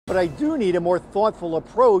But I do need a more thoughtful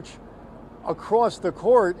approach across the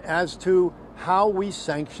court as to how we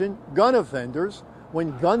sanction gun offenders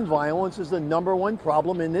when gun violence is the #1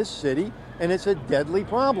 problem in this city, and it's a deadly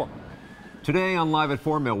problem. Today on Live at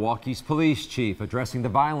 4, Milwaukee's police chief addressing the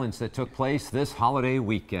violence that took place this holiday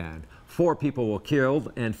weekend. 4 people were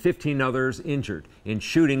killed and 15 others injured in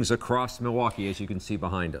shootings across Milwaukee, as you can see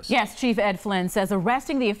behind us. Yes, Chief Ed Flynn says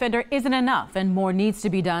arresting the offender isn't enough and more needs to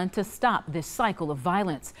be done to stop this cycle of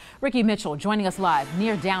violence. Ricky Mitchell joining us live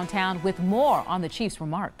near downtown with more on the chief's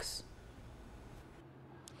remarks.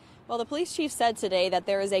 Well, the police chief said today that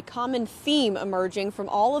there is a common theme emerging from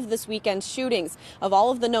all of this weekend's shootings. Of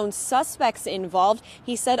all of the known suspects involved,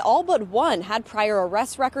 he said all but one had prior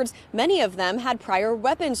arrest records. Many of them had prior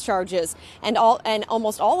weapons charges, and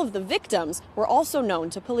almost all of the victims were also known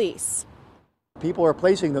to police. People are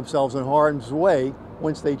placing themselves in harm's way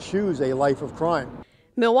once they choose a life of crime.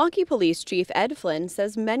 Milwaukee Police Chief Ed Flynn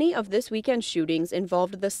says many of this weekend's shootings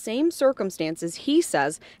involved the same circumstances he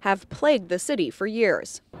says have plagued the city for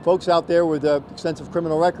years. Folks out there with extensive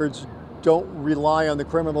criminal records don't rely on the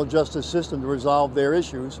criminal justice system to resolve their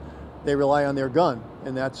issues. They rely on their gun,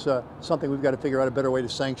 and that's something we've got to figure out a better way to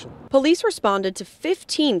sanction. Police responded to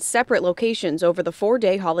 15 separate locations over the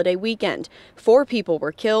 4-day holiday weekend. 4 people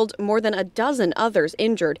were killed, more than a dozen others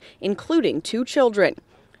injured, including 2 children.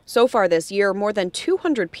 So far this year, more than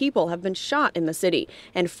 200 people have been shot in the city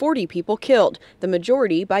and 40 people killed, the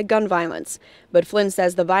majority by gun violence. But Flynn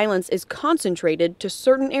says the violence is concentrated to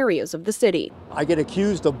certain areas of the city. I get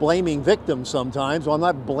accused of blaming victims sometimes. Well, I'm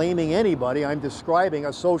not blaming anybody. I'm describing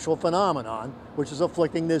a social phenomenon which is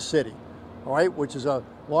afflicting this city, all right, which is a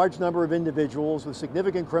large number of individuals with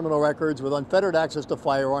significant criminal records with unfettered access to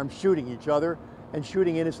firearms shooting each other and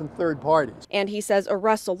shooting innocent third parties. And he says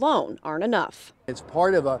arrests alone aren't enough. It's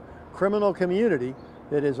part of a criminal community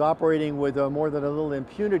that is operating with more than a little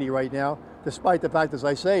impunity right now, despite the fact, as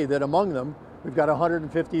I say, that among them we've got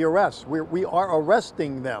 150 arrests. We are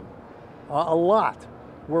arresting them a lot.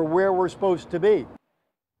 We're where we're supposed to be.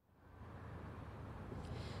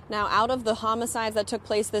 Now, out of the homicides that took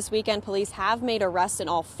place this weekend, police have made arrests in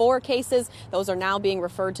all 4 cases. Those are now being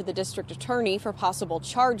referred to the district attorney for possible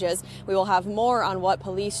charges. We will have more on what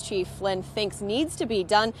Police Chief Flynn thinks needs to be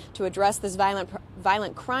done to address this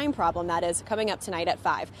violent crime problem, that is, coming up tonight at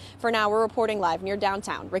 5. For now, we're reporting live near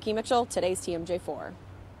downtown. Ricky Mitchell, today's TMJ4.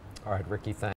 All right, Ricky, thanks.